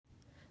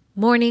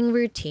Morning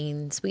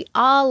routines. We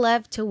all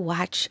love to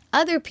watch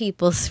other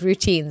people's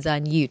routines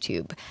on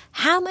YouTube.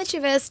 How much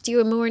of us do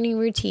a morning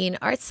routine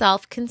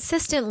ourselves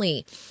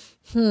consistently?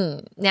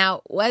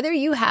 Now, whether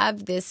you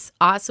have this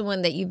awesome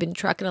one that you've been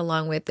trucking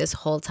along with this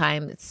whole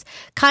time, it's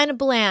kind of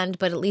bland,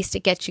 but at least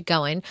it gets you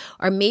going.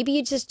 Or maybe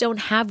you just don't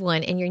have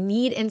one and you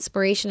need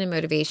inspiration and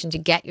motivation to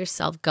get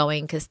yourself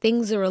going because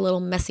things are a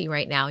little messy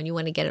right now and you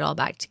want to get it all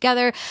back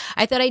together.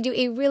 I thought I'd do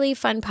a really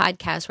fun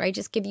podcast where I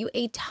just give you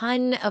a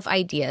ton of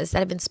ideas that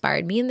have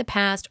inspired me in the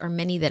past or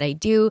many that I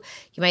do.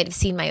 You might have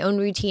seen my own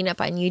routine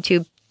up on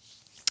YouTube.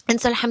 And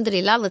so,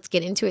 alhamdulillah, let's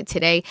get into it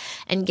today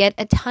and get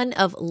a ton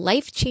of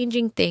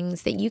life-changing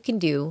things that you can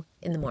do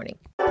in the morning.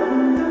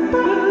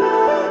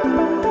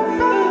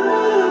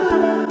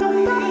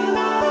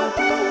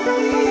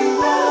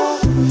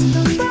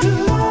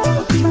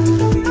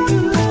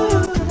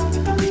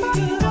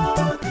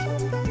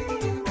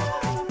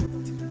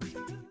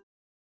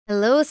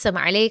 Hello,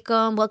 assalamu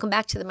alaikum. Welcome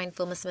back to the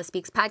Mindful Muslimah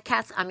Speaks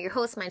podcast. I'm your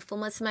host, Mindful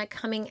Muslimah,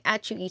 coming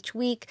at you each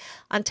week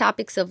on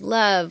topics of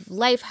love,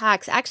 life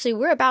hacks. Actually,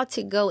 we're about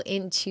to go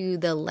into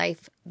the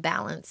life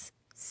balance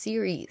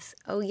series.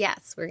 Oh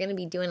yes, we're going to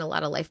be doing a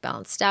lot of life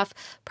balance stuff,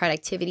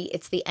 productivity.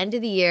 It's the end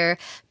of the year.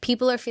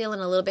 People are feeling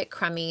a little bit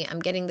crummy.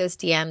 I'm getting those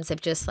DMs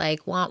of just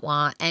like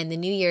wah, and the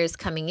new year is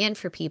coming in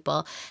for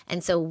people.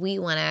 And so we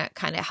want to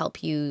kind of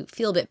help you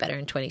feel a bit better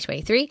in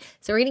 2023.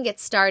 So we're going to get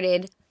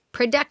started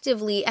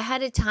productively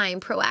ahead of time,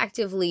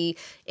 proactively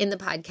in the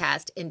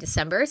podcast in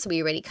December. So we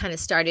already kind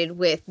of started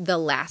with the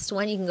last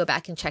one. You can go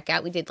back and check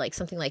out. We did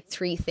something like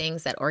 3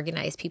 things that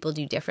organized people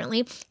do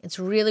differently. It's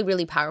really,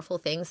 really powerful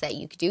things that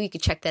you could do. You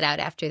could check that out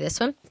after this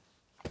one.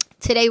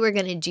 Today, we're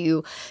going to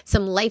do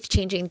some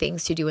life-changing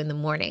things to do in the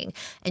morning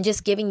and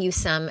just giving you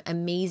some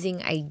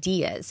amazing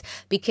ideas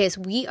because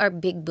we are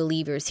big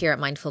believers here at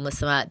Mindful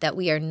Muslimah that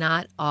we are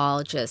not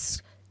all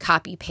just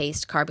copy,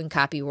 paste, carbon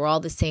copy. We're all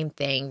the same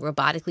thing,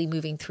 robotically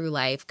moving through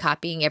life,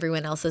 copying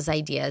everyone else's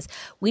ideas.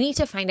 We need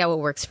to find out what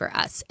works for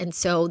us. And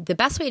so the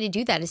best way to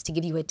do that is to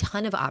give you a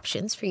ton of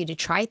options for you to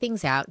try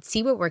things out,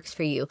 see what works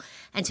for you,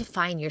 and to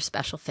find your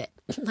special fit.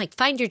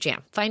 Find your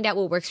jam, find out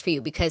what works for you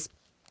because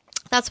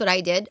that's what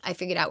I did. I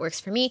figured out what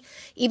works for me.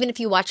 Even if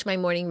you watch my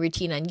morning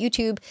routine on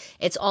YouTube,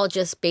 it's all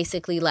just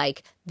basically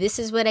like, this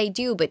is what I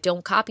do, but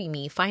don't copy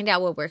me. Find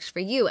out what works for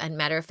you. And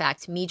matter of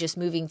fact, me just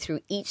moving through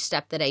each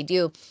step that I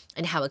do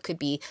and how it could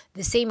be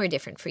the same or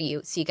different for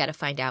you. So you got to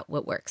find out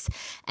what works.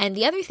 And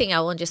the other thing I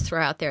will just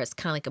throw out there is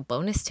kind of like a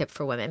bonus tip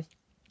for women.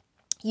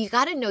 You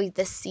got to know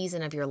this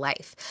season of your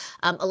life.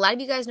 A lot of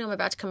you guys know I'm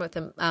about to come up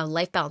with a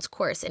life balance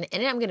course. And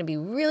in it, I'm going to be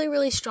really,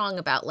 really strong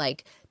about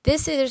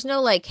there's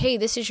no hey,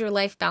 this is your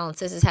life balance.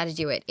 This is how to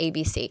do it.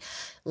 ABC.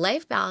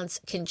 Life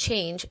balance can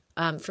change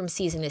from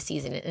season to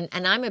season.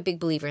 And I'm a big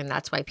believer and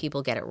that's why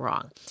people get it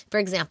wrong. For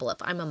example, if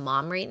I'm a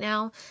mom right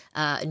now,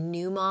 a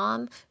new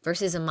mom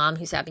versus a mom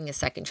who's having a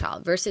second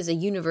child versus a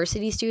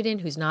university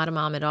student who's not a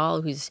mom at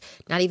all, who's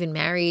not even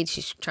married,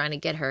 she's trying to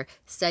get her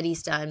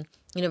studies done,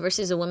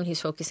 versus a woman who's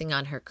focusing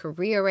on her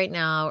career right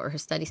now or her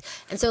studies.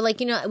 And so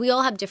we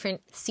all have different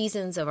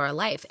seasons of our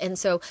life. And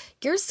so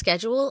your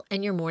schedule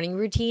and your morning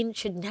routine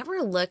should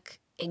never look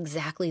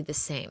exactly the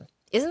same.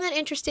 Isn't that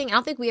interesting? I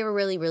don't think we ever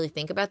really, really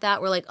think about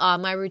that. We're like,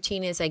 my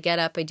routine is I get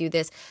up, I do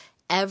this.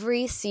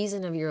 Every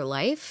season of your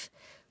life,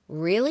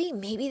 really?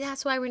 Maybe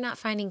that's why we're not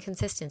finding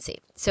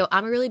consistency. So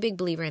I'm a really big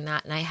believer in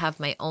that. And I have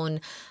my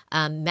own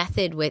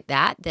method with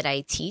that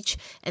I teach.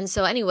 And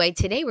so anyway,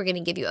 today we're going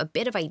to give you a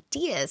bit of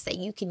ideas that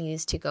you can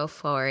use to go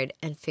forward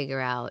and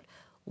figure out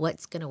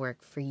what's going to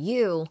work for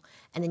you.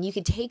 And then you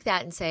can take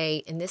that and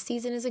say, in this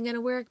season isn't going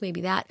to work,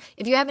 maybe that.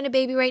 If you're having a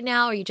baby right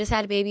now or you just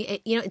had a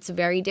baby, it's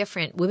very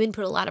different. Women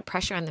put a lot of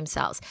pressure on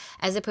themselves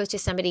as opposed to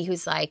somebody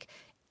who's like,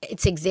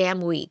 it's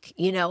exam week,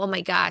 oh my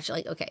gosh,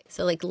 okay.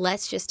 So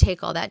let's just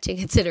take all that into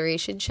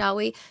consideration, shall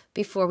we,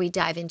 before we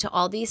dive into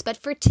all these. But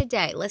for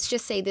today, let's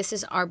just say this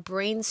is our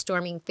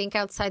brainstorming, think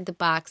outside the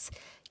box,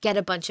 get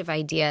a bunch of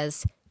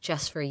ideas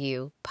just for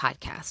you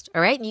podcast.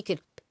 All right. And you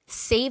could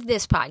save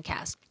this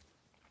podcast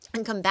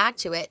and come back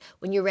to it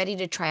when you're ready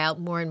to try out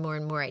more and more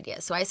and more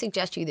ideas. So I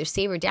suggest you either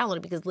save or download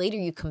it because later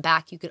you come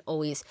back, you could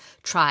always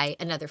try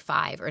another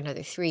 5 or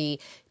another 3,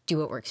 do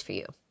what works for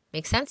you.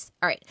 Make sense?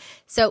 All right.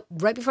 So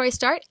right before I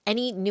start,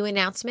 any new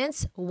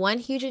announcements? One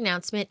huge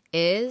announcement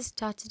is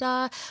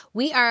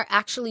we are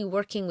actually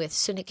working with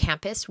Sunnah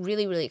Campus.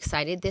 Really, really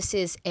excited. This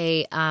is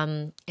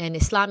an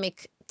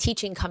Islamic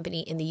teaching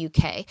company in the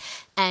UK,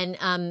 and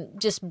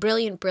just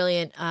brilliant.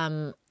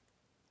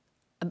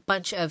 A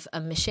bunch of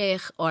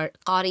mashaykh or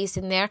qaris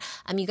in there.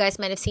 You guys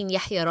might have seen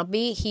Yahya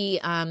Rabbi. He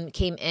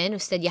came in,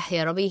 Ustad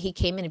Yahya Rabbi. He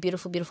came in, a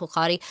beautiful, beautiful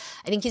qari.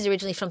 I think he's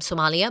originally from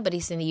Somalia, but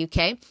he's in the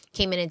UK.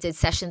 Came in and did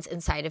sessions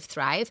inside of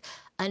Thrive.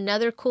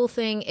 Another cool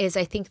thing is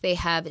I think they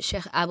have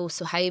Sheikh Abu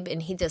Suhaib,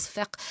 and he does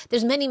fiqh.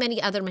 There's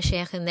many other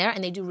mashaykh in there,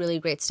 and they do really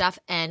great stuff.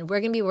 And we're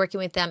going to be working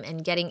with them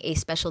and getting a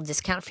special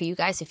discount for you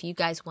guys if you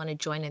guys want to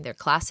join in their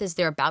classes.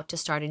 They're about to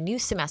start a new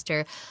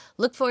semester.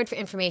 Look forward for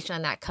information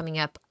on that coming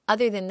up.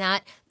 Other than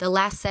that, the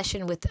last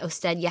session with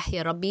Ustad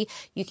Yahya Rabbi,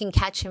 you can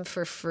catch him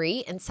for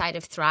free inside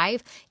of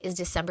Thrive, is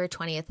December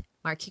 20th.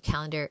 Mark your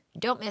calendar.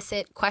 Don't miss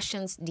it.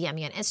 Questions, DM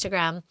me on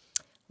Instagram.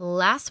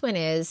 Last one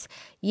is,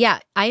 I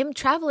am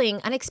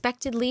traveling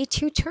unexpectedly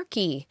to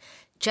Turkey.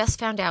 Just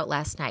found out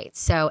last night.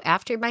 So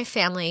after my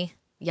family,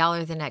 y'all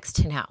are the next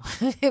to know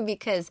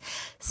because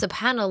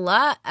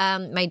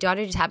subhanAllah, my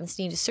daughter just happens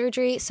to need a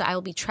surgery. So I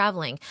will be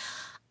traveling.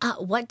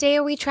 What day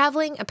are we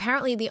traveling?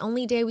 Apparently the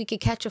only day we could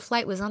catch a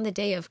flight was on the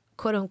day of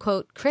quote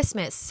unquote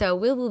Christmas. So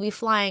we will be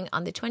flying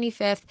on the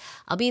 25th.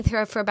 I'll be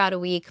there for about a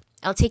week.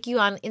 I'll take you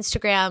on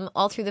Instagram,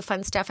 all through the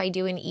fun stuff I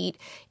do and eat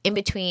in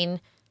between.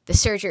 The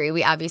surgery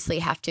we obviously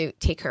have to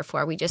take her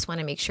for. We just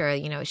want to make sure,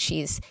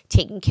 she's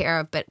taken care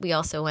of, but we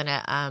also want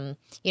to,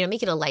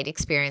 make it a light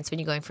experience. When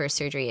you're going for a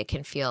surgery, it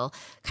can feel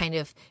kind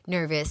of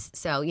nervous.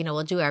 So,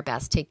 we'll do our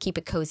best to keep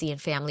it cozy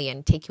and family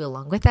and take you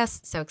along with us.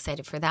 So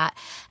excited for that.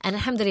 And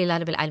alhamdulillah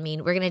rabbil alameen,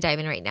 we're going to dive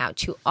in right now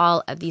to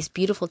all of these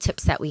beautiful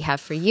tips that we have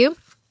for you.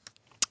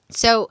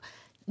 So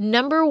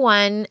number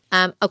one,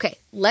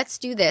 let's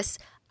do this.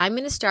 I'm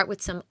going to start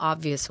with some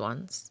obvious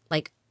ones,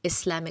 like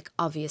Islamic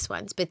obvious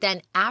ones. But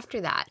then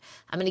after that,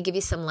 I'm going to give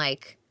you some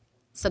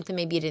something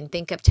maybe you didn't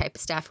think of type of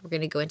stuff. We're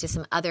going to go into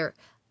some other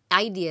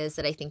ideas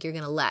that I think you're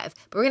going to love.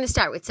 But we're going to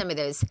start with some of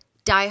those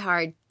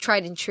diehard,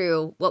 tried and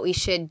true, what we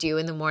should do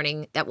in the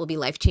morning that will be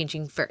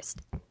life-changing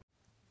first.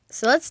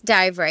 So let's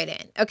dive right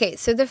in. Okay,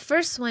 so the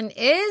first one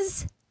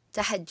is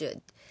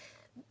tahajjud.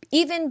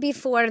 Even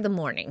before the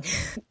morning,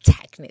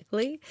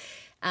 technically,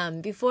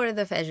 before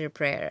the Fajr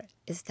prayer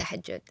is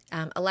tahajjud.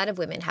 A lot of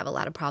women have a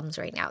lot of problems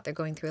right now. They're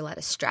going through a lot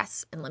of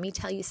stress. And let me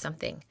tell you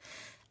something.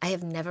 I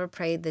have never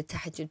prayed the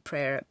tahajjud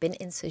prayer, been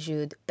in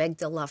sujood,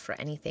 begged Allah for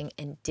anything,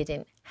 and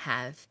didn't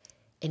have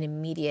an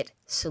immediate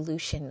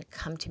solution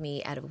come to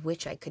me out of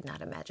which I could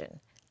not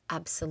imagine.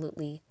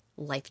 Absolutely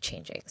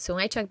life-changing. So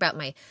when I talk about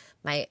my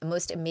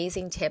most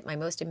amazing tip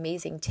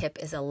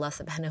is Allah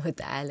subhanahu wa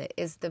ta'ala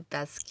is the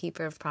best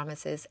keeper of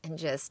promises and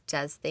just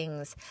does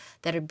things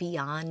that are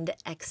beyond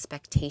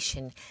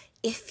expectation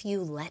if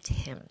you let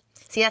him.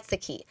 See, that's the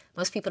key.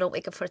 Most people don't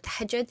wake up for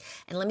tahajjud.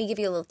 And let me give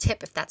you a little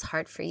tip if that's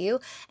hard for you.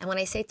 And when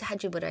I say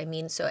tahajjud, what do I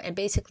mean? And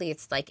basically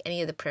it's like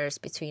any of the prayers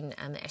between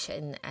Isha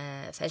and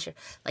Fajr.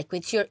 Like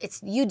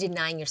it's you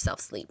denying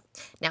yourself sleep.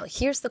 Now,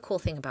 here's the cool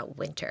thing about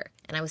winter.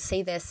 And I would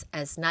say this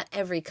as not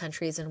every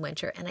country is in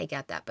winter, and I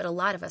get that. But a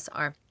lot of us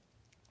are.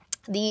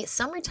 The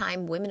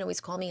summertime, women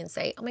always call me and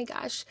say, oh my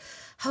gosh,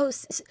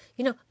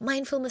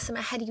 mindful Muslim,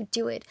 how do you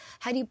do it?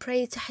 How do you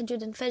pray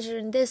tahajjud and fajr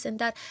and this and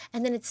that?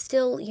 And then it's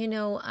still,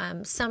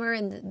 summer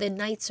and the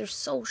nights are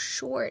so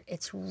short.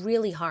 It's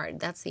really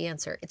hard. That's the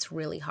answer. It's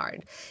really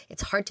hard.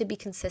 It's hard to be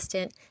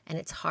consistent and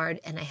it's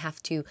hard. And I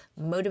have to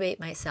motivate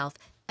myself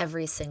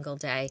every single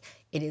day.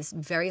 It is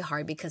very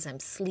hard because I'm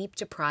sleep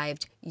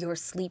deprived. You're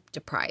sleep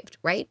deprived,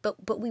 right?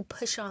 But we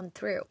push on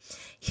through.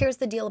 Here's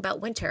the deal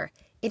about winter.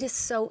 It is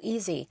so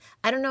easy.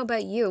 I don't know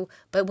about you,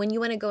 but when you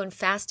want to go and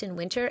fast in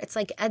winter, it's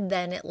like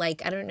adhan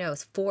at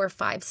 4 or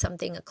 5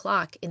 something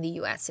o'clock in the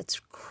US. It's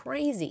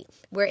crazy.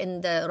 Where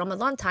in the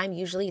Ramadan time,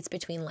 usually it's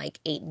between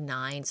 8 and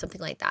 9,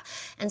 something like that.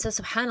 And so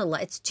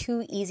subhanAllah, it's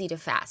too easy to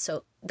fast.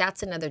 So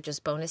that's another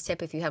just bonus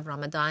tip. If you have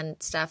Ramadan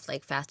stuff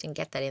like fasting,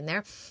 get that in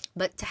there.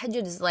 But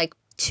tahajjud is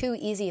too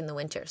easy in the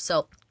winter.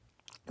 So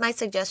my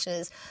suggestion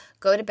is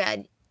go to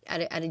bed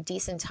at a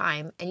decent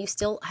time, and you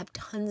still have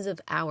tons of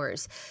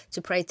hours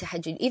to pray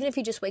tahajjud. Even if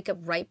you just wake up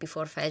right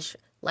before Fajr,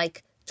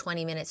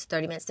 20 minutes,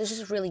 30 minutes, there's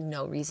just really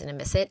no reason to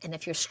miss it. And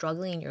if you're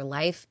struggling in your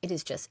life, it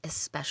is just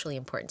especially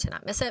important to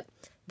not miss it.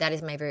 That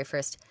is my very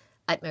first,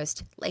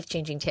 utmost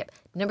life-changing tip.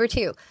 Number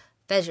 2,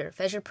 Fajr.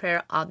 Fajr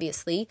prayer,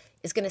 obviously,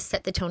 is going to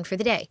set the tone for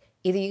the day.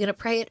 Either you're going to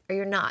pray it or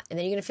you're not. And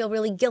then you're going to feel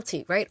really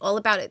guilty, right? All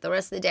about it the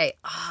rest of the day.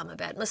 Oh, I'm a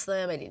bad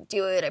Muslim. I didn't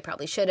do it. I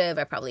probably should have.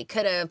 I probably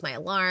could have. My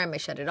alarm, I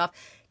shut it off.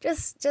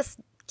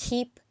 Just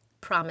keep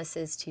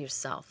promises to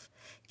yourself.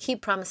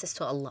 Keep promises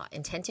to Allah.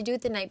 Intend to do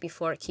it the night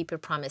before. Keep your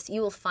promise.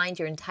 You will find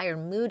your entire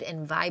mood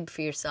and vibe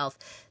for yourself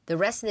the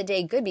rest of the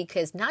day good,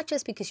 because not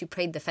just because you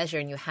prayed the Fajr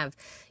and you have,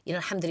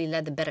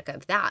 alhamdulillah, the barakah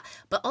of that,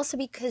 but also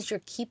because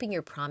you're keeping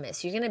your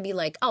promise. You're going to be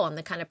like, oh, I'm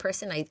the kind of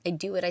person, I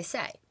do what I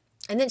say.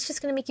 And then it's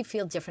just going to make you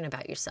feel different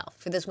about yourself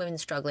for those women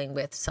struggling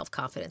with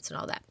self-confidence and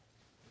all that.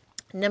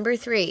 Number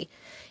 3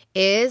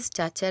 is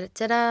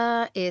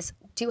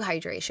do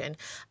hydration.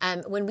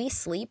 When we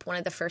sleep, one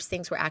of the first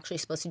things we're actually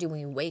supposed to do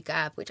when we wake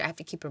up, which I have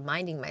to keep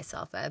reminding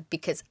myself of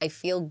because I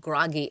feel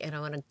groggy and I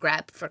want to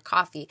grab for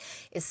coffee,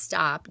 is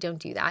stop. Don't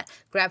do that.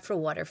 Grab for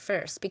water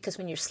first, because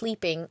when you're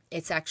sleeping,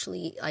 it's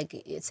actually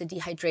it's a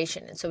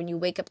dehydration. And so when you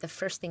wake up, the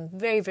first thing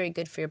very, very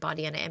good for your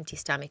body on an empty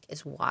stomach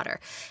is water.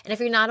 And if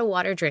you're not a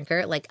water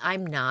drinker, like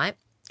I'm not,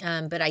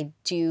 But I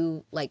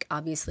do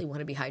obviously want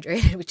to be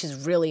hydrated, which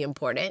is really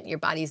important. Your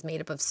body's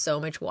made up of so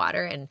much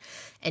water,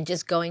 and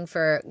just going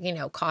for,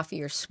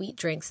 coffee or sweet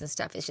drinks and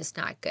stuff is just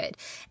not good.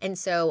 And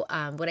so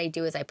what I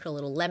do is I put a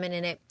little lemon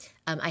in it.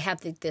 I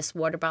have this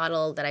water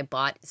bottle that I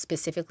bought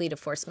specifically to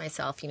force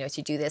myself,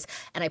 to do this.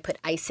 And I put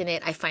ice in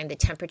it. I find the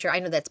temperature. I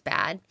know that's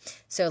bad.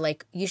 So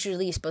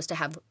usually you're supposed to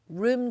have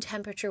room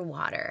temperature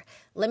water.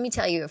 Let me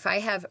tell you, if I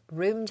have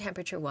room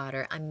temperature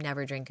water, I'm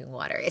never drinking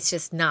water. It's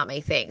just not my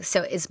thing.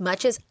 So as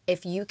much as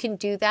if you can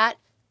do that,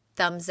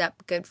 thumbs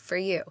up, good for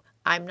you.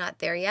 I'm not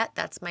there yet.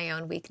 That's my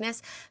own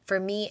weakness. For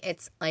me,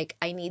 it's I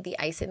need the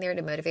ice in there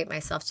to motivate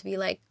myself to be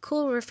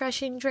cool,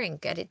 refreshing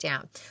drink, get it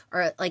down.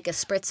 Or a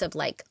spritz of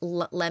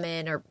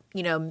lemon or,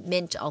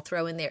 mint I'll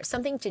throw in there.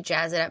 Something to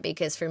jazz it up,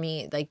 because for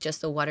me,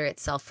 just the water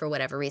itself, for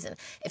whatever reason.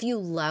 If you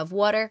love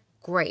water,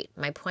 great.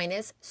 My point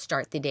is,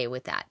 start the day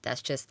with that.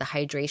 That's just the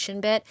hydration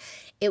bit.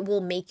 It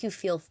will make you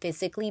feel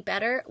physically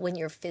better. When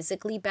you're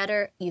physically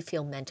better, you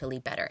feel mentally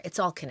better. It's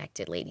all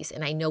connected, ladies.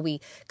 And I know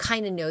we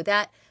kind of know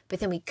that, but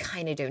then we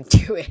kind of don't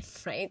do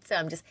it, right?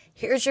 So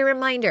here's your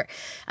reminder.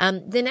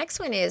 The next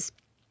one is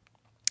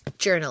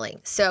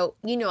journaling. So,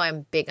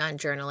 I'm big on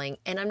journaling,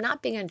 and I'm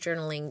not big on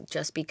journaling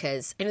just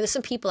because I know there's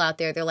some people out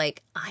there, they're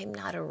like, I'm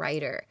not a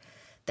writer.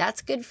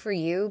 That's good for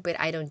you, but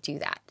I don't do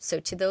that. So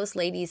to those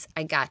ladies,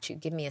 I got you.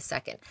 Give me a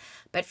second.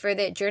 But for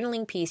the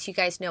journaling piece, you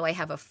guys know I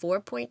have a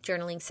 4-point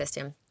journaling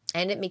system. I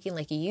ended up making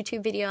a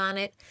YouTube video on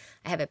it.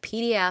 I have a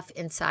PDF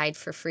inside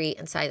for free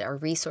inside our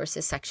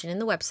resources section in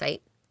the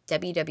website,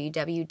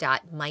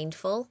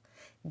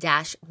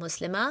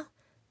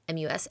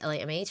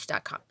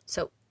 www.mindful-muslimah.com.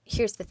 So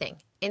here's the thing.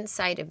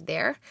 Inside of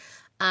there,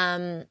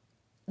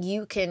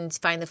 you can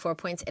find the 4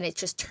 points, and it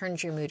just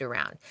turns your mood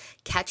around.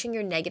 Catching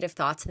your negative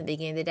thoughts in the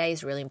beginning of the day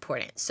is really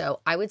important. So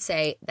I would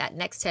say that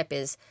next step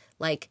is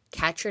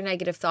catch your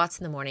negative thoughts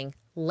in the morning,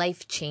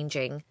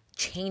 life-changing,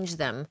 change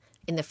them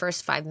in the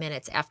first 5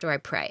 minutes after I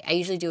pray. I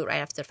usually do it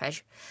right after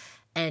Fajr,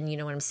 and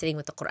when I'm sitting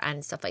with the Quran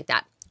and stuff like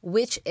that,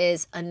 which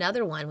is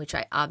another one which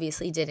I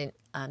obviously didn't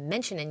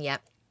mention in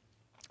yet,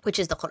 which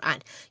is the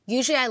Quran.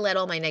 Usually I let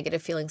all my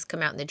negative feelings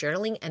come out in the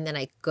journaling, and then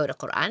I go to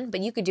Quran,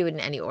 but you could do it in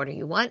any order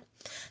you want.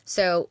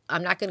 So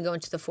I'm not going to go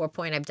into the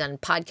 4-point. I've done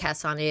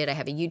podcasts on it. I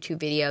have a YouTube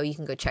video. You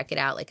can go check it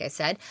out, like I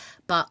said.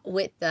 But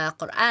with the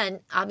Quran,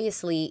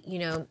 obviously,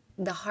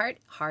 the heart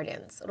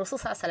hardens. Rasul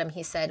Sallallahu Alaihi Wasallam,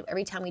 he said,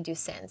 every time we do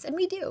sins, and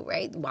we do,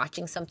 right?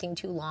 Watching something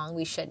too long,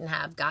 we shouldn't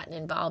have gotten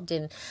involved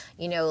in,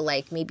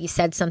 maybe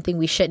said something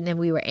we shouldn't have.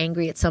 We were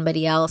angry at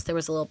somebody else. There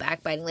was a little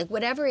backbiting,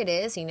 whatever it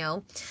is,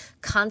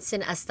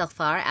 constant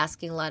astaghfar,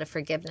 asking a lot of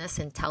forgiveness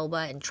and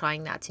tawbah and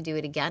trying not to do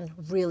it again,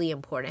 really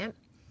important.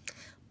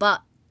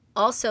 But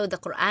also the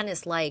Quran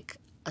is like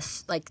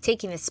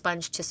taking a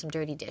sponge to some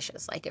dirty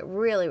dishes. It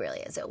really, really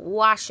is. It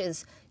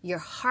washes your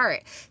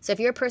heart. So if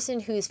you're a person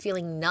who's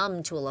feeling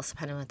numb to Allah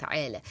subhanahu wa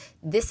ta'ala,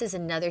 this is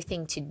another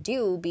thing to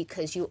do,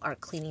 because you are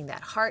cleaning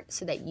that heart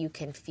so that you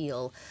can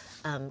feel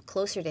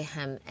closer to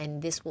Him.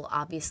 And this will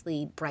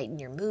obviously brighten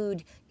your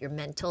mood, your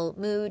mental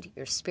mood,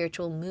 your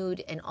spiritual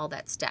mood, and all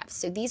that stuff.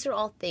 So these are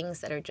all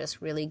things that are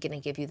just really going to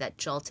give you that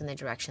jolt in the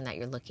direction that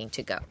you're looking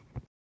to go.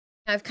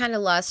 I've kind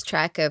of lost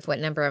track of what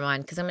number I'm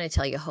on, because I'm going to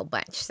tell you a whole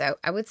bunch. So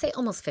I would say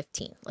almost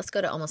 15. Let's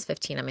go to almost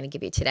 15. I'm going to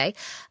give you today.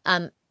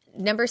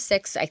 Number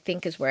 6, I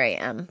think, is where I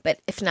am. But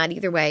if not,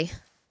 either way,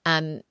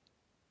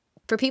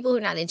 for people who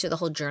are not into the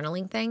whole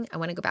journaling thing, I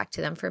want to go back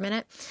to them for a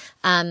minute.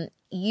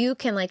 You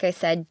can, like I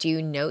said,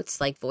 do notes,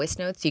 voice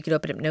notes. You could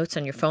open up notes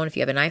on your phone if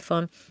you have an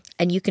iPhone,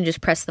 and you can just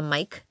press the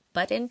mic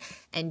button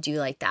and do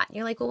like that. And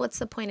you're like, well, what's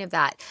the point of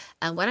that?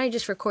 Why don't I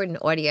just record an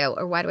audio,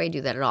 or why do I do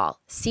that at all?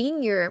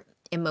 Seeing your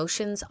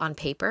emotions on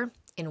paper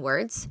in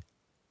words,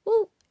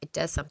 it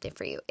does something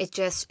for you. It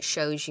just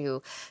shows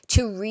you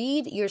to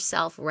read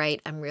yourself write,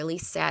 I'm really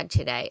sad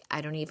today, I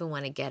don't even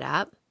want to get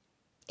up,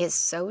 is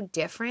so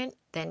different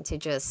than to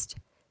just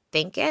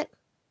think it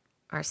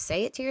or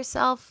say it to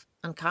yourself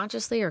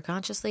unconsciously or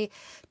consciously.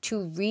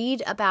 To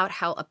read about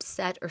how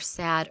upset or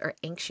sad or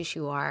anxious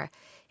you are,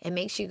 it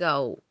makes you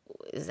go,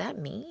 is that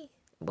me?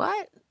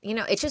 What?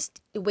 It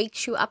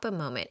wakes you up a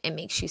moment. It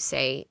makes you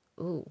say,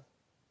 ooh.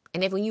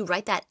 And when you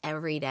write that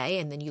every day,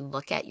 and then you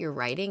look at your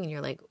writing and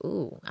you're like,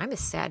 ooh, I'm a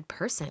sad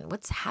person.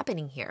 What's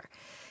happening here?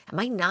 Am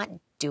I not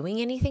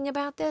doing anything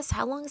about this?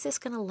 How long is this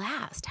going to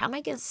last? How am I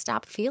going to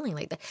stop feeling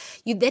like that?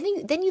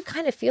 Then you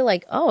kind of feel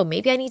like, oh,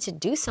 maybe I need to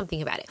do something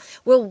about it.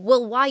 Well,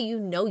 why you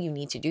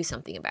need to do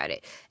something about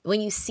it? When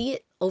you see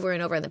it over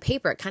and over on the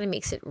paper, it kind of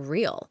makes it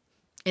real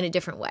in a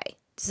different way.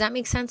 Does that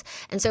make sense?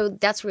 And so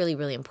that's really,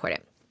 really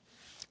important.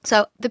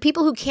 So the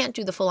people who can't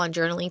do the full-on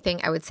journaling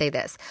thing, I would say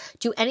this: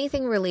 do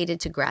anything related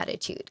to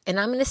gratitude. And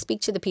I'm going to speak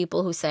to the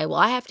people who say, well,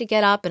 I have to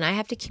get up and I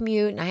have to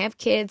commute and I have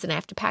kids and I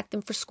have to pack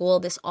them for school.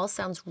 This all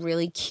sounds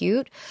really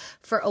cute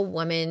for a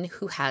woman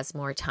who has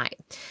more time.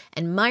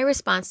 And my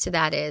response to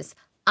that is,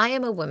 I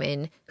am a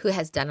woman who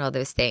has done all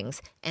those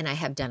things, and I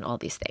have done all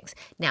these things.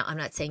 Now, I'm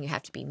not saying you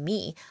have to be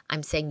me.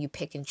 I'm saying you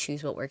pick and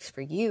choose what works for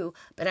you.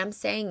 But I'm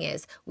saying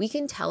is, we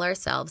can tell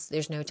ourselves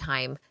there's no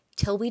time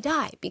till we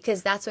die,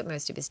 because that's what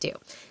most of us do.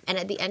 And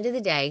at the end of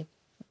the day,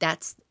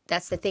 that's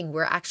the thing.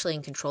 We're actually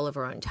in control of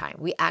our own time.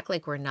 We act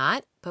like we're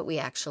not, but we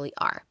actually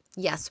are.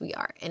 Yes, we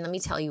are. And let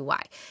me tell you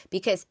why.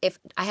 Because if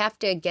I have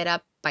to get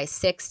up by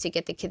 6 to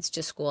get the kids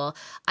to school,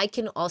 I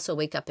can also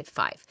wake up at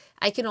 5.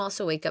 I can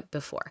also wake up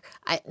before.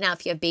 Now,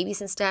 if you have babies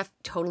and stuff,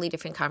 totally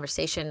different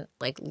conversation.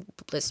 Like,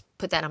 let's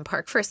put that on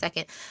park for a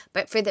second.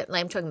 But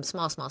I'm talking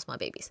small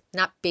babies,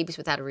 not babies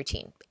without a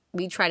routine.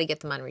 We try to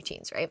get them on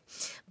routines, right?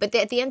 But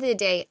at the end of the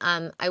day,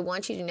 I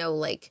want you to know,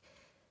 like,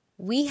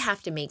 we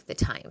have to make the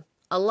time.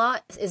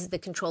 Allah is the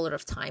controller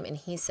of time. And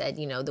he said,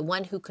 the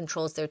one who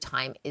controls their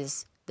time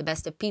is the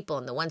best of people,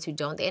 and the ones who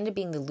don't, they end up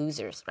being the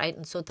losers, right?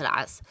 And so they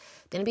end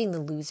up being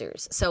the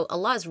losers. So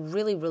Allah is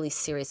really, really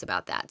serious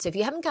about that. So if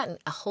you haven't gotten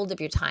a hold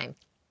of your time,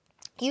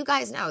 you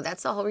guys know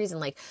that's the whole reason.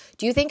 Like,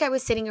 do you think I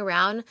was sitting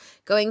around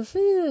going,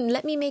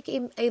 let me make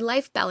a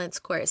life balance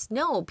course?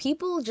 No,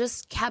 people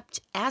just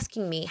kept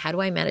asking me, how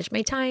do I manage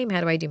my time? How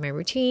do I do my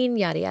routine?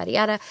 Yada, yada,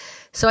 yada.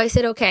 So I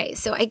said, okay.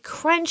 So I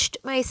crunched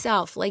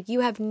myself. Like, you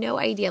have no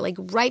idea. Like,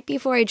 right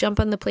before I jump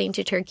on the plane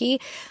to Turkey,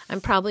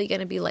 I'm probably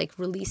going to be like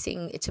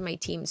releasing it to my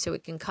team so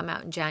it can come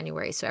out in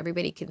January so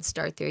everybody can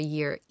start their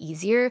year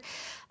easier.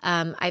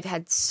 I've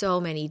had so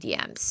many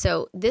DMs.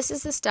 So this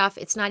is the stuff.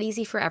 It's not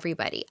easy for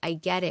everybody. I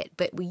get it.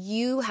 But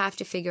you have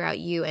to figure out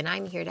you, and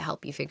I'm here to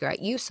help you figure out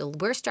you. So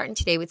we're starting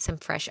today with some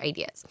fresh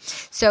ideas.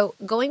 So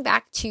going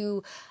back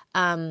to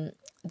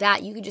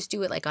that, you could just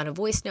do it like on a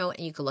voice note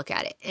and you could look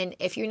at it. And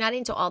if you're not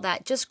into all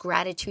that, just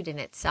gratitude in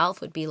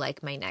itself would be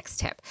like my next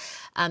tip.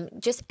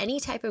 Just any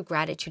type of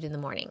gratitude in the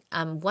morning.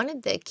 One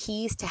of the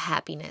keys to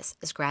happiness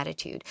is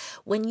gratitude.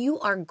 When you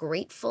are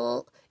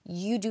grateful,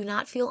 you do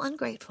not feel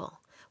ungrateful.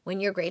 When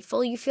you're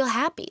grateful, you feel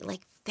happy.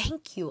 Like,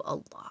 thank you,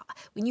 Allah,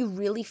 when you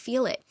really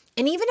feel it.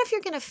 And even if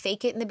you're going to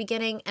fake it in the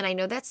beginning, and I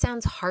know that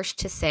sounds harsh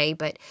to say,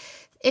 but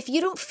if you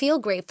don't feel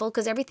grateful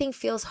because everything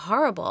feels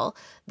horrible,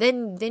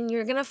 then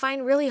you're going to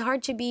find really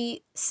hard to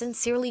be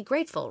sincerely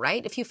grateful,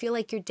 right? If you feel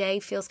like your day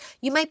feels,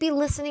 you might be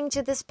listening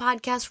to this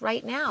podcast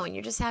right now and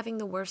you're just having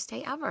the worst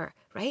day ever,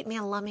 right? May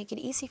Allah make it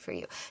easy for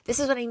you. This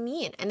is what I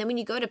mean. And then when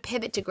you go to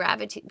pivot to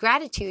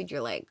gratitude,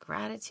 you're like,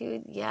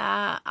 gratitude?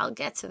 Yeah, I'll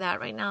get to that.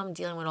 Right now I'm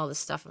dealing with all this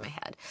stuff in my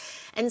head.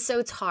 And so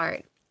it's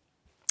hard.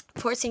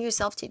 Forcing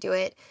yourself to do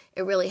it,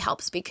 it really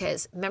helps,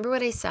 because remember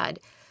what I said,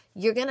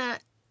 you're going to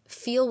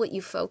feel what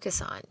you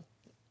focus on.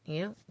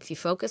 If you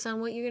focus on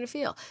what you're going to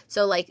feel.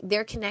 So like,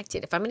 they're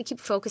connected. If I'm going to keep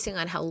focusing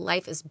on how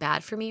life is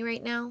bad for me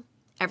right now,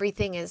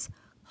 everything is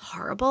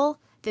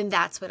horrible, then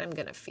that's what I'm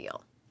going to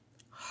feel.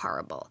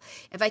 Horrible.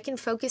 If I can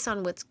focus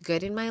on what's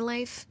good in my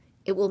life,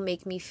 it will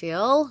make me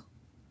feel,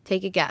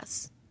 take a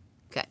guess,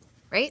 good.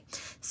 Right?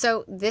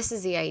 So this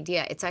is the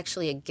idea. It's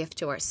actually a gift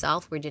to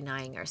ourselves. We're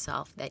denying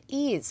ourselves that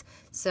ease.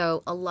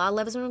 So Allah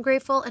loves when we're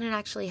grateful, and it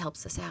actually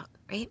helps us out,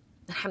 right?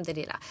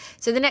 Alhamdulillah.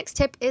 So the next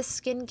tip is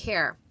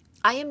skincare.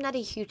 I am not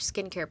a huge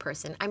skincare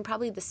person. I'm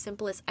probably the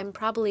simplest. I'm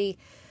probably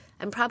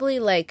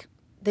like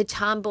the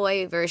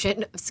tomboy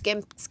version of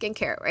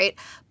skincare, right?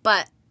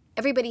 But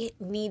everybody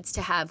needs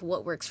to have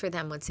what works for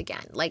them once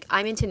again. Like,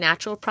 I'm into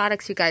natural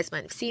products. You guys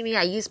might have seen me.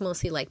 I use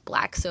mostly like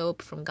black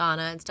soap from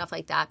Ghana and stuff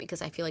like that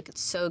because I feel like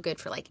it's so good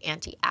for like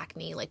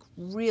anti-acne. Like,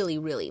 really,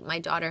 really. My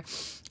daughter,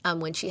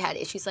 when she had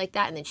issues like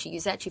that and then she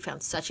used that, she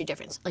found such a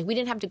difference. Like, we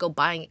didn't have to go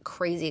buying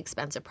crazy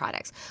expensive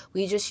products.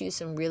 We just used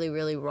some really,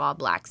 really raw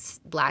black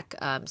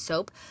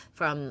soap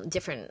from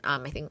different,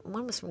 I think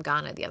one was from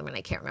Ghana, the other one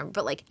I can't remember.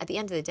 But like, at the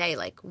end of the day,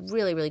 like,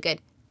 really, really good.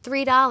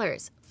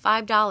 $3.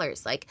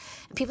 $5. Like,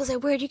 and people say,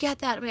 where'd you get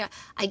that? Oh my God.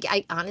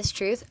 I honest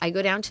truth, I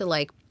go down to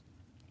like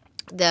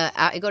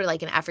I go to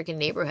like an African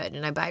neighborhood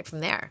and I buy it from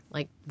there.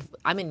 Like,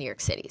 I'm in New York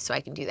City, so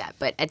I can do that.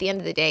 But at the end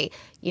of the day,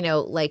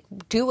 like,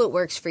 do what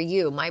works for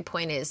you. My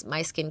point is,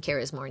 my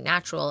skincare is more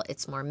natural.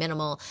 It's more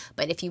minimal.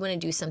 But if you want to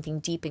do something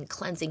deep and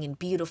cleansing and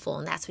beautiful,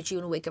 and that's what you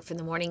want to wake up for in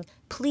the morning,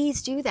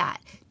 please do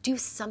that. Do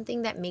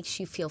something that makes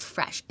you feel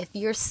fresh. If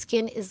your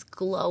skin is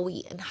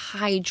glowy and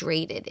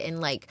hydrated and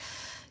like,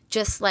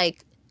 just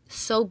like,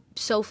 so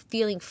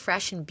feeling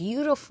fresh and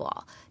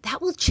beautiful,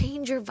 that will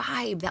change your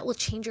vibe, that will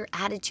change your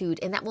attitude,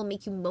 and that will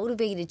make you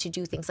motivated to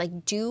do things.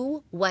 Like,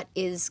 do what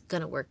is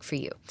going to work for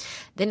you.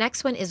 The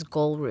next one is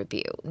goal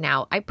review.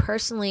 Now, I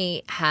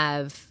personally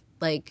have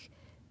like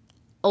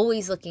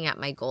always looking at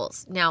my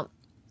goals. Now,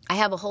 I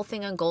have a whole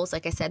thing on goals,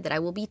 like I said, that I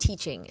will be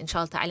teaching,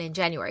 inshallah ta'ala, in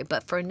January.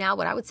 But for now,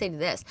 what I would say to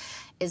this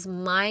is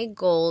my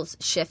goals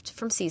shift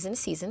from season to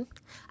season.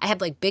 I have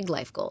like big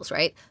life goals,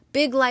 right?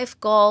 Big life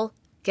goal,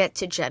 get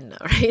to Jannah,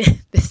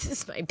 right? This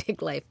is my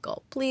big life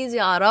goal. Please,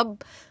 Ya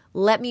Rab,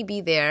 let me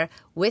be there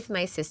with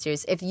my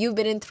sisters. If you've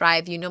been in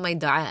Thrive, you know my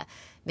dua.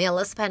 May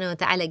Allah subhanahu wa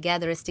ta'ala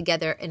gather us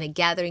together in a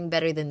gathering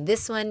better than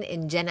this one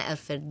in Jannah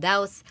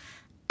al-Firdaus.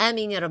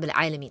 Ameen ya Rabbil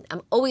Alameen.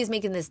 I'm always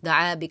making this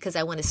dua because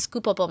I want to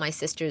scoop up all my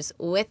sisters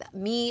with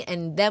me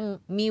and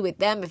them, me with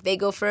them if they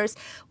go first,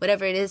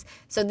 whatever it is.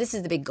 So this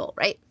is the big goal,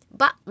 right?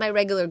 But my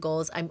regular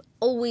goals, I'm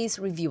always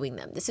reviewing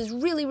them. This is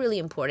really, really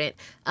important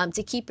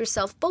to keep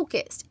yourself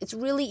focused. It's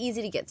really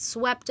easy to get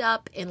swept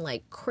up in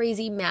like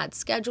crazy mad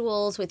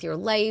schedules with your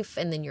life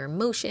and then your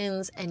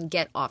emotions and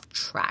get off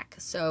track.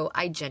 So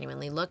I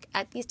genuinely look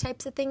at these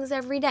types of things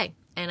every day.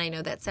 And I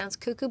know that sounds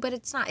cuckoo, but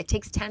it's not. It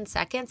takes 10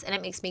 seconds and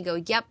it makes me go,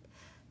 yep,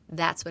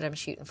 that's what I'm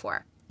shooting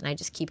for. And I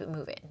just keep it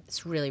moving.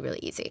 It's really, really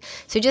easy.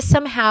 So just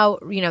somehow,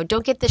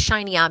 don't get the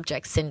shiny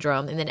object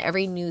syndrome. And then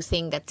every new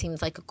thing that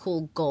seems like a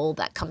cool goal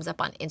that comes up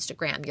on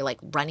Instagram, you're like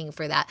running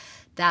for that.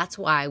 That's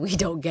why we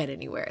don't get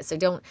anywhere. So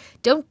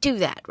don't do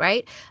that,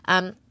 right?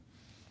 And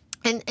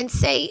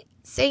say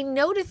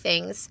no to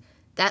things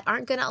that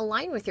aren't going to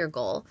align with your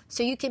goal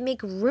so you can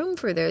make room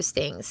for those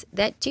things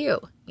that do.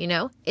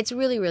 It's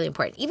really, really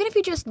important. Even if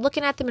you're just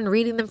looking at them and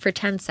reading them for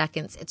 10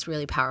 seconds, it's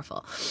really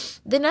powerful.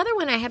 The other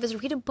one I have is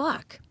read a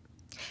book.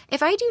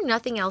 If I do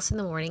nothing else in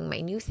the morning,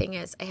 my new thing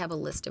is I have a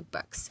list of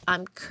books.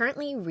 I'm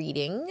currently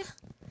reading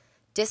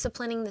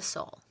Disciplining the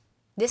Soul.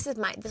 This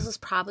is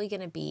probably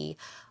going to be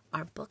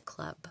our book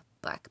club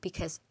book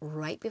because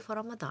right before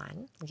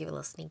Ramadan, I'll give you a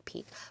little sneak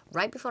peek,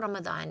 right before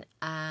Ramadan,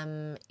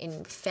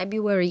 in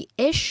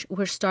February-ish,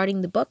 we're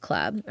starting the book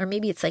club, or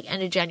maybe it's like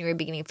end of January,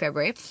 beginning of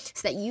February,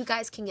 so that you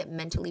guys can get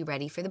mentally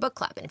ready for the book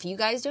club. And if you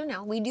guys don't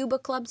know, we do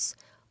book clubs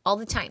all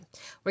the time.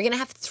 We're going to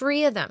have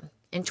 3 of them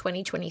in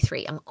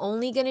 2023. I'm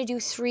only going to do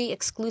 3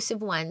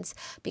 exclusive ones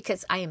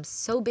because I am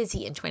so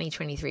busy in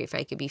 2023, if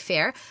I could be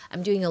fair.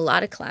 I'm doing a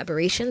lot of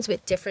collaborations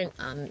with different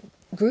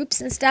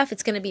groups and stuff.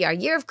 It's going to be our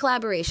year of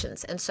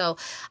collaborations. And so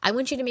I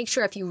want you to make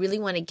sure if you really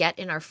want to get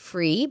in our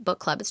free book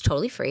club, it's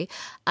totally free.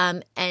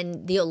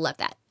 And you'll love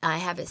that. I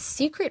have a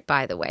secret,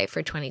 by the way,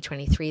 for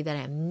 2023 that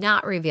I'm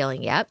not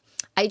revealing yet.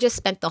 I just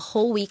spent the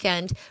whole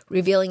weekend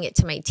revealing it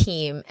to my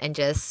team and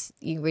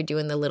we're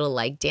doing the little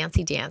like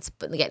dancey dance,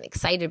 but getting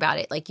excited about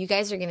it. Like you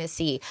guys are going to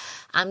see,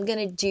 I'm going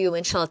to do,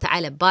 inshallah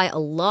ta'ala, by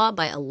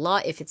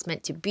Allah, if it's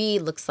meant to be,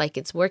 looks like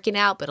it's working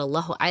out, but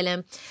Allahu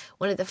alam,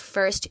 one of the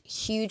first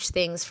huge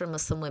things for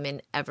Muslim women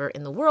ever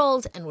in the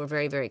world. And we're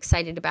very, very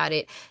excited about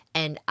it.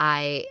 And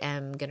I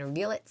am going to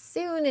reveal it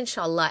soon,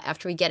 inshallah,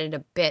 after we get it a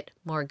bit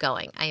more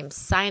going. I am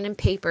signing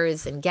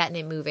papers and getting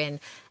it moving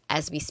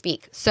as we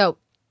speak. So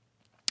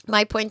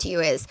my point to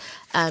you is,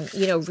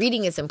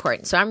 reading is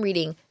important. So I'm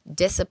reading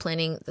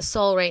Disciplining the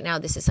Soul right now.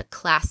 This is a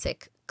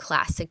classic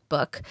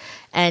book.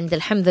 And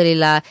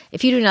alhamdulillah,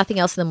 if you do nothing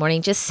else in the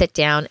morning, just sit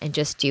down and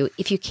just do.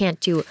 If you can't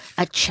do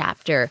a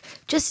chapter,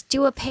 just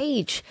do a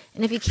page.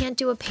 And if you can't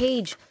do a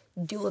page,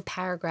 do a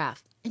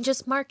paragraph and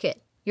just mark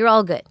it. You're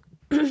all good.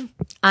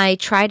 I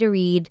try to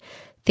read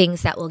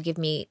things that will give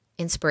me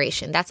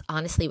inspiration. That's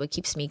honestly what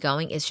keeps me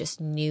going, is just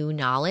new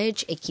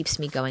knowledge. It keeps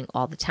me going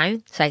all the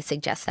time. So I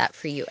suggest that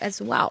for you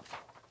as well.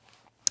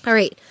 All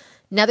right.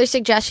 Another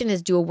suggestion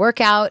is do a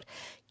workout,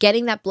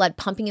 getting that blood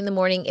pumping in the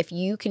morning. If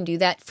you can do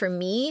that, for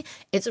me,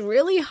 it's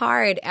really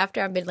hard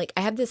after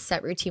I have this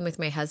set routine with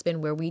my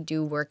husband where we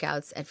do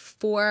workouts at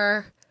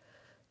 4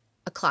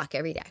 o'clock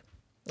every day.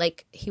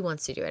 Like he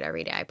wants to do it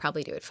every day. I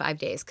probably do it 5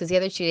 days because the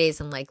other 2 days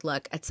I'm like,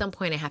 look, at some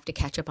point I have to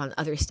catch up on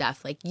other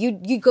stuff. Like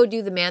you go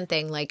do the man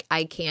thing. Like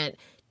I can't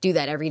do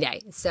that every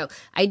day. So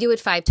I do it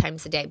 5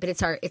 times a day, but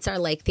it's our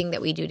like thing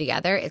that we do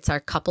together. It's our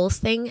couples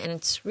thing and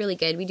it's really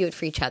good. We do it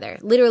for each other.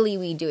 Literally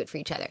we do it for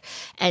each other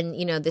and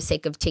the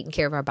sake of taking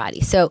care of our body.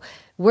 So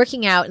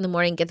working out in the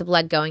morning, get the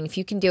blood going. If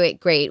you can do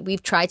it, great.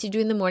 We've tried to do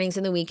it in the mornings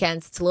and the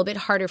weekends. It's a little bit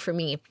harder for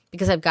me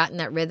because I've gotten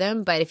that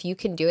rhythm. But if you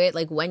can do it,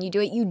 like when you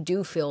do it, you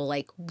do feel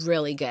like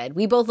really good.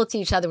 We both looked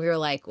at each other. We were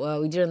like,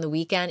 well, we did it on the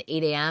weekend,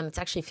 8 a.m. It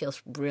actually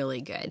feels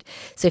really good.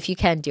 So if you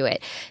can do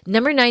it.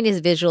 Number 9 is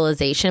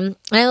visualization.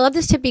 And I love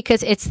this tip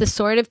because it's the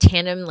sort of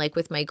tandem like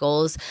with my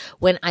goals.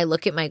 When I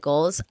look at my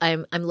goals,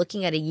 I'm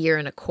looking at a year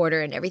and a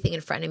quarter and everything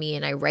in front of me.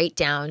 And I write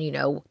down,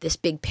 this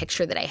big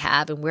picture that I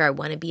have and where I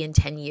want to be in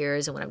 10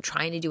 years and what I'm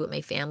trying to do with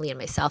my family and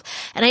myself.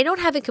 And I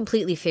don't have it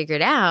completely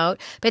figured out,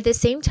 but at the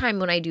same time,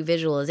 when I do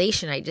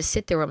visualization, I just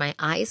sit there with my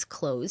eyes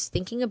closed,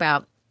 thinking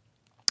about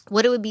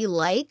what it would be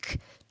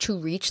like to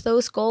reach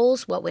those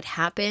goals. What would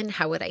happen?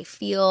 How would I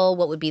feel?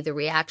 What would be the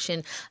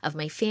reaction of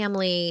my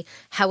family?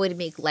 How would it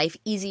make life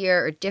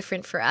easier or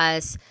different for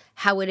us?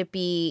 How would it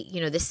be,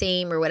 the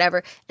same or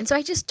whatever? And so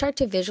I just start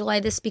to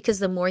visualize this because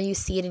the more you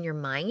see it in your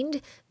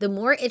mind, the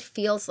more it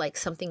feels like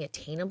something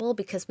attainable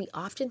because we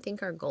often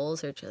think our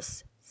goals are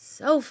just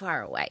so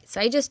far away.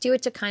 So I just do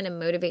it to kind of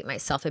motivate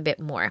myself a bit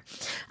more.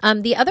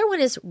 The other one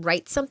is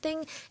write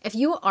something. If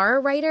you are a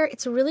writer,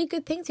 it's a really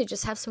good thing to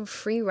just have some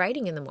free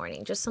writing in the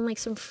morning, just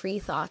some free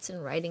thoughts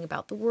and writing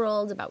about the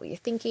world, about what you're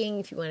thinking.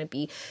 If you want to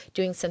be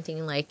doing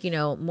something like,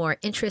 more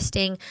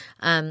interesting,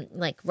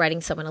 like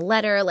writing someone a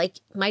letter. Like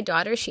my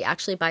daughter, she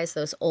actually buys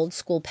those old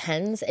school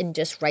pens and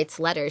just writes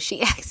letters.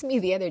 She asked me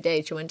the other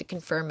day, she wanted to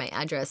confirm my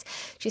address.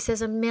 She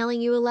says, I'm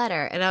mailing you a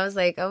letter. And I was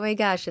like, oh my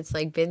gosh, it's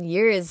like been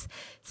years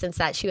since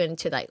that. push you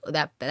into like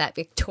that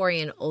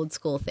Victorian old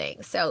school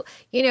thing. So,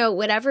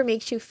 whatever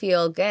makes you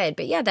feel good.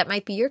 But yeah, that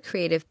might be your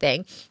creative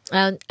thing.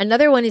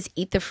 Another one is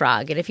eat the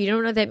frog. And if you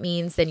don't know what that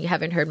means, then you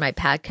haven't heard my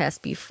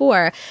podcast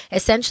before.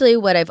 Essentially,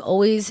 what I've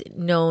always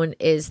known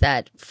is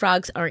that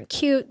frogs aren't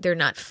cute. They're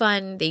not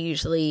fun. They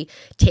usually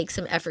take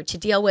some effort to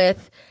deal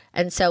with.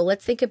 And so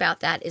let's think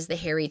about that as the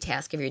hairy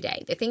task of your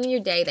day. The thing in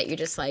your day that you're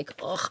just like,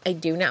 oh, I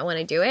do not want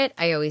to do it.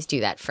 I always do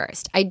that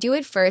first. I do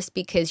it first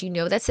because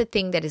that's the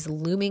thing that is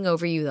looming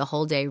over you the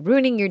whole day,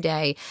 ruining your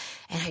day.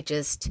 And I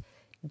just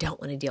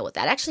don't want to deal with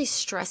that. It actually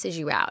stresses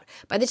you out.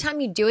 By the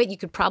time you do it, you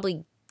could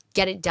probably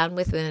get it done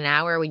within an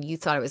hour when you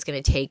thought it was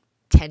going to take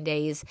 10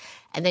 days.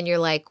 And then you're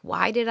like,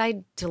 why did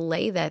I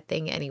delay that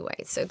thing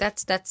anyway? So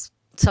that's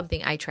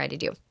something I try to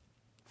do.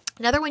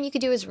 Another one you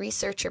could do is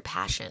research your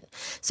passion.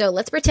 So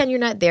let's pretend you're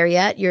not there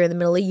yet. You're in the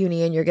middle of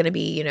uni and you're going to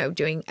be,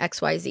 doing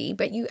X, Y, Z,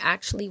 but you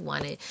actually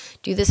want to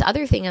do this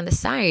other thing on the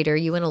side, or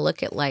you want to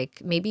look at like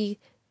maybe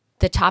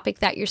the topic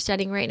that you're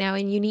studying right now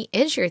in uni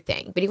is your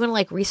thing, but you want to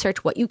like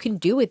research what you can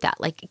do with that.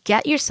 Like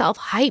get yourself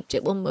hyped.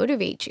 It will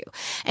motivate you.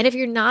 And if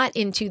you're not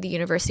into the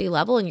university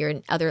level and you're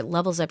in other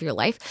levels of your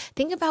life,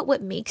 think about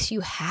what makes you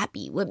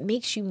happy, what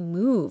makes you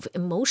move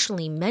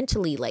emotionally,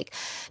 mentally. Like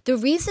the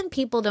reason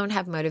people don't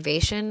have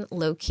motivation,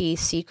 low key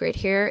secret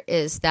here,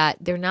 is that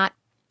they're not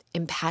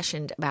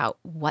impassioned about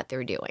what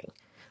they're doing.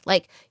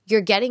 Like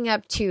you're getting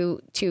up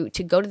to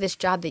go to this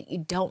job that you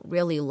don't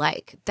really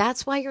like.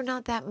 That's why you're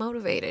not that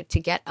motivated to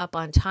get up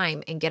on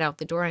time and get out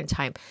the door on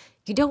time.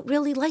 You don't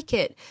really like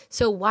it.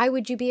 So why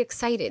would you be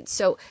excited?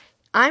 So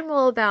I'm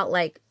all about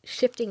like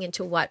shifting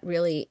into what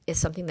really is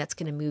something that's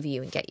going to move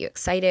you and get you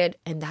excited.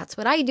 And that's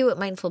what I do at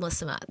Mindful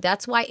Muslimah.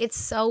 That's why it's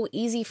so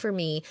easy for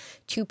me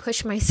to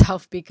push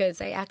myself,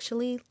 because I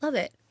actually love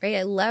it, right?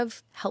 I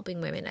love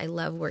helping women. I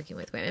love working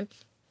with women.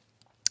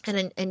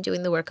 And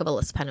doing the work of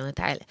Allah subhanahu wa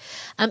ta'ala.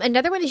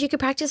 Another one is you could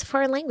practice a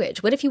foreign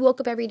language. What if you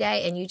woke up every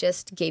day and you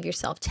just gave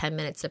yourself 10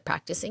 minutes of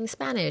practicing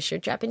Spanish or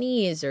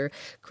Japanese or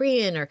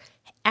Korean or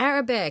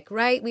Arabic,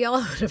 right? We all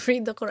want to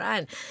read the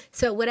Quran.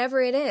 So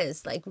whatever it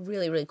is, like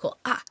really, really cool.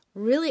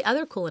 Really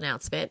other cool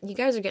announcement. You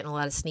guys are getting a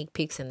lot of sneak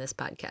peeks in this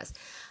podcast.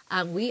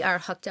 We are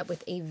hooked up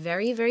with a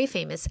very, very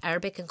famous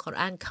Arabic and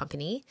Quran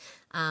company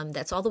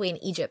that's all the way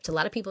in Egypt. A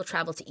lot of people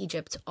travel to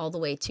Egypt all the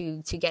way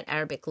to get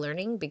Arabic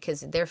learning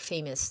because they're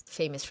famous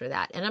for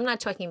that. And I'm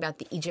not talking about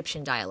the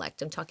Egyptian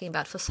dialect. I'm talking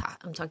about Fusha.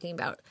 I'm talking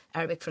about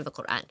Arabic for the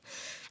Quran.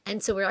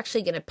 And so we're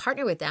actually going to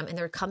partner with them, and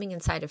they're coming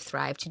inside of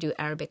Thrive to do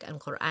Arabic and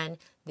Quran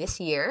this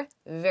year.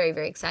 Very,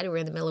 very excited. We're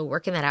in the middle of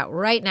working that out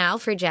right now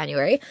for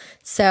January.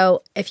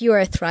 So if you are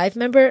a Thrive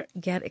member,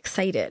 get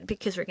excited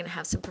because we're going to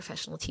have some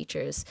professional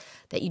teachers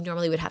that you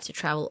normally would have to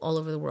travel all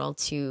over the world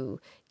to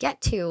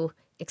get to,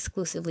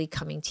 exclusively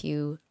coming to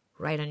you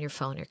right on your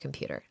phone or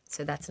computer.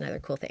 So that's another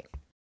cool thing.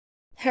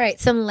 All right.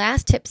 Some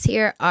last tips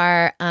here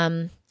are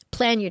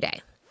plan your day.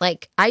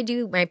 Like I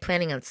do my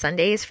planning on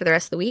Sundays for the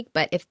rest of the week,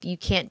 but if you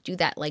can't do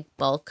that like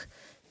bulk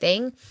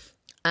thing,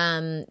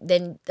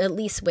 then at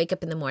least wake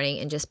up in the morning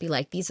and just be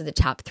like, these are the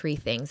top 3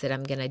 things that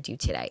I'm going to do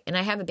today. And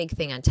I have a big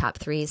thing on top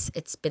 3s.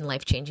 It's been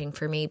life-changing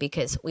for me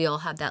because we all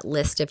have that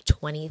list of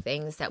 20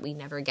 things that we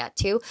never get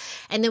to.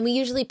 And then we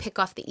usually pick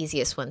off the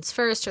easiest ones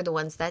first, or the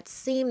ones that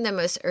seem the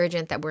most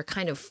urgent that we're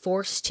kind of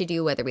forced to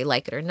do, whether we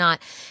like it or not.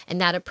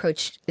 And that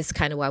approach is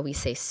kind of why we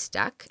say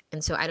stuck.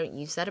 And so I don't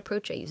use that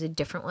approach. I use a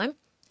different one.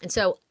 And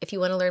so if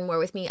you want to learn more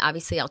with me,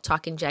 obviously I'll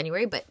talk in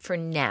January. But for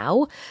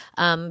now,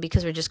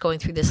 because we're just going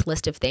through this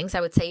list of things,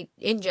 I would say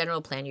in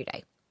general, plan your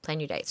day. Plan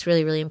your day. It's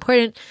really, really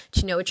important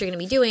to know what you're going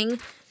to be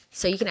doing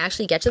so you can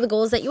actually get to the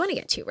goals that you want to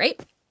get to,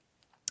 right?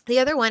 The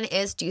other one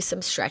is do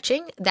some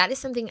stretching. That is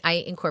something I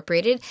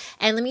incorporated.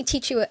 And let me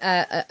teach you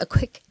a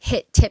quick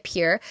hit tip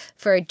here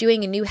for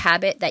doing a new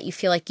habit that you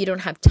feel like you don't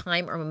have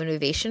time or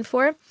motivation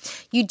for.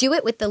 You do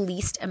it with the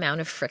least amount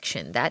of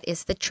friction. That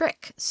is the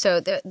trick. So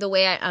the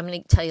way I'm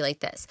going to tell you like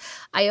this.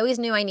 I always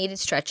knew I needed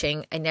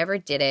stretching. I never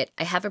did it.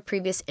 I have a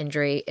previous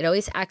injury. It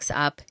always acts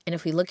up. And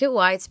if we look at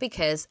why, it's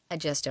because I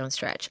just don't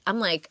stretch. I'm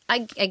like, I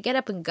get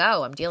up and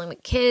go. I'm dealing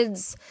with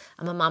kids.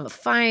 I'm a mom of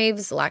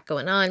 5, a lot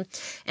going on.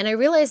 And I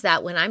realized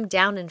that when I'm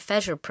down in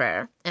Fajr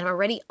prayer and I'm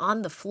already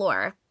on the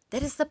floor,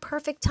 that is the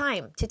perfect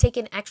time to take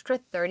an extra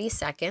 30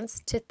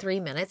 seconds to 3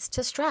 minutes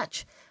to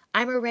stretch.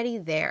 I'm already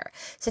there.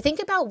 So think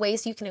about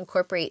ways you can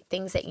incorporate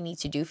things that you need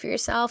to do for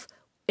yourself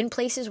in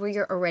places where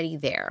you're already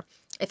there.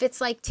 If it's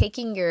like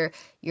taking your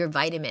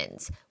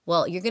vitamins,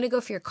 well, you're going to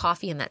go for your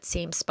coffee in that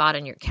same spot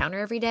on your counter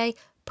every day.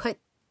 Put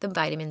the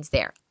vitamins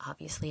there,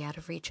 obviously out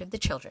of reach of the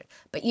children.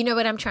 But you know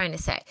what I'm trying to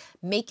say.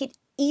 Make it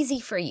easy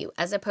for you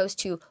as opposed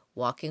to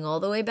walking all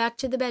the way back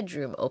to the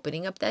bedroom,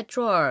 opening up that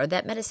drawer or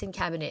that medicine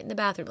cabinet in the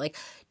bathroom. Like,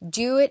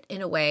 do it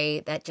in a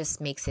way that just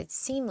makes it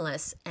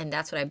seamless. And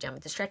that's what I've done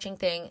with the stretching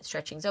thing.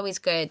 Stretching's always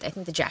good. I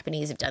think the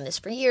Japanese have done this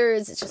for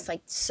years. It's just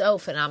like so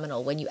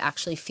phenomenal. When you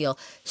actually feel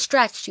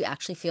stretched, you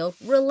actually feel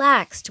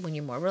relaxed. When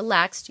you're more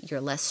relaxed,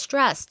 you're less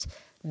stressed.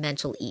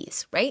 Mental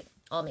ease, right?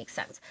 All makes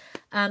sense.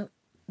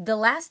 The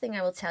last thing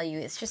I will tell you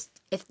is just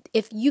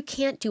if you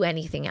can't do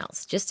anything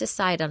else, just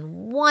decide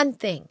on one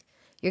thing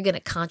you're going to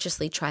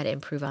consciously try to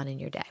improve on in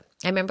your day.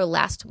 I remember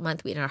last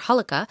month in our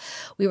halaqah,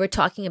 we were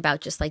talking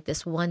about just like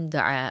this one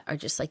dua, or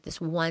just like this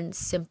one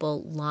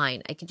simple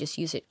line. I could just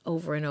use it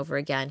over and over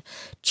again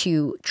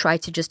to try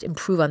to just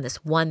improve on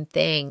this one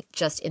thing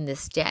just in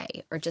this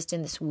day or just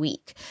in this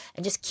week,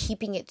 and just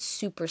keeping it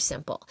super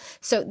simple.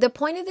 So the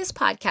point of this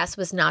podcast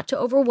was not to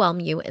overwhelm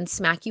you and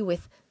smack you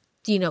with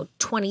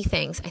 20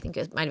 things. I think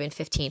it might have been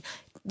 15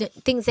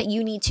 things that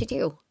you need to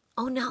do.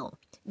 Oh no.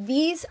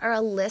 These are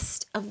a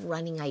list of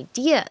running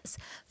ideas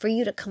for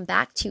you to come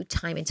back to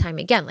time and time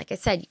again. Like I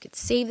said, you could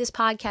save this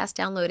podcast,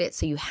 download it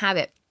so you have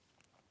it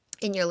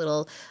in your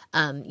little,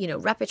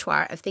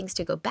 repertoire of things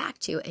to go back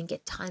to and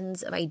get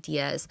tons of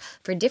ideas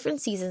for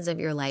different seasons of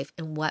your life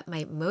and what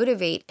might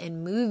motivate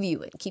and move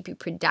you and keep you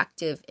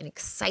productive and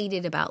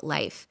excited about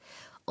life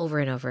over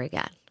and over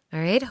again. All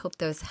right. Hope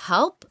those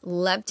help.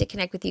 Love to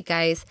connect with you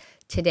guys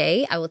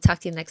today. I will talk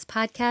to you in the next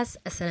podcast.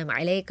 Assalamu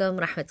alaikum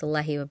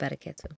rahmatullahi wa barakatuh.